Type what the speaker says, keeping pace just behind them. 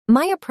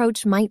My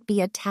approach might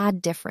be a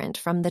tad different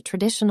from the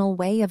traditional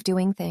way of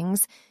doing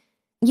things.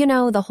 You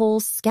know, the whole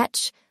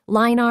sketch,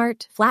 line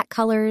art, flat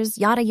colors,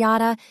 yada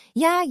yada.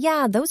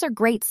 Yeah, those are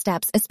great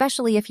steps,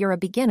 especially if you're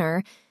a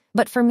beginner,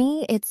 but for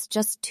me, it's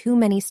just too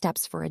many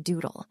steps for a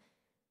doodle.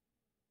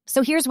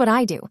 So here's what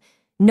I do.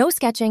 No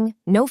sketching,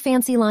 no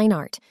fancy line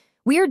art.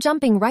 We're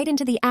jumping right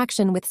into the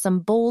action with some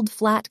bold,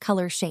 flat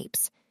color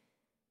shapes.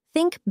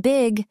 Think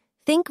big,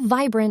 think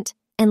vibrant,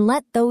 and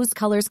let those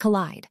colors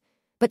collide.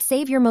 But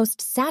save your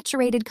most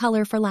saturated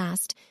color for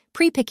last,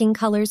 pre-picking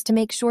colors to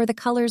make sure the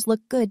colors look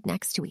good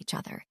next to each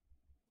other.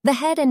 The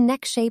head and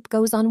neck shape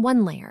goes on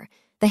one layer,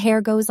 the hair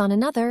goes on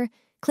another,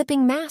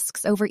 clipping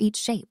masks over each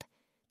shape.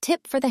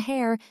 Tip for the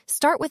hair,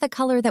 start with a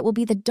color that will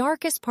be the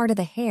darkest part of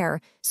the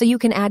hair so you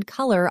can add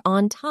color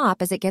on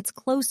top as it gets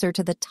closer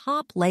to the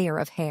top layer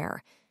of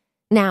hair.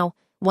 Now,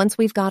 once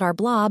we've got our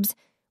blobs,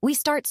 we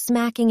start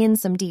smacking in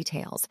some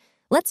details.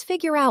 Let's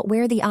figure out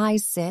where the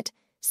eyes sit,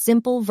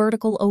 simple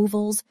vertical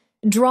ovals,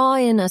 draw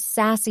in a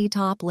sassy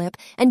top lip,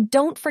 and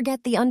don't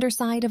forget the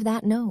underside of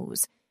that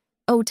nose.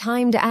 Oh,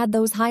 time to add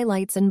those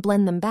highlights and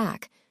blend them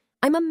back.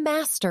 I'm a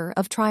master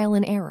of trial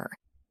and error.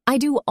 I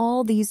do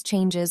all these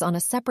changes on a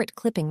separate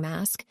clipping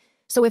mask,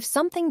 so if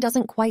something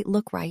doesn't quite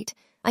look right,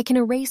 I can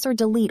erase or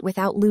delete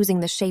without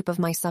losing the shape of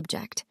my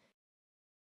subject.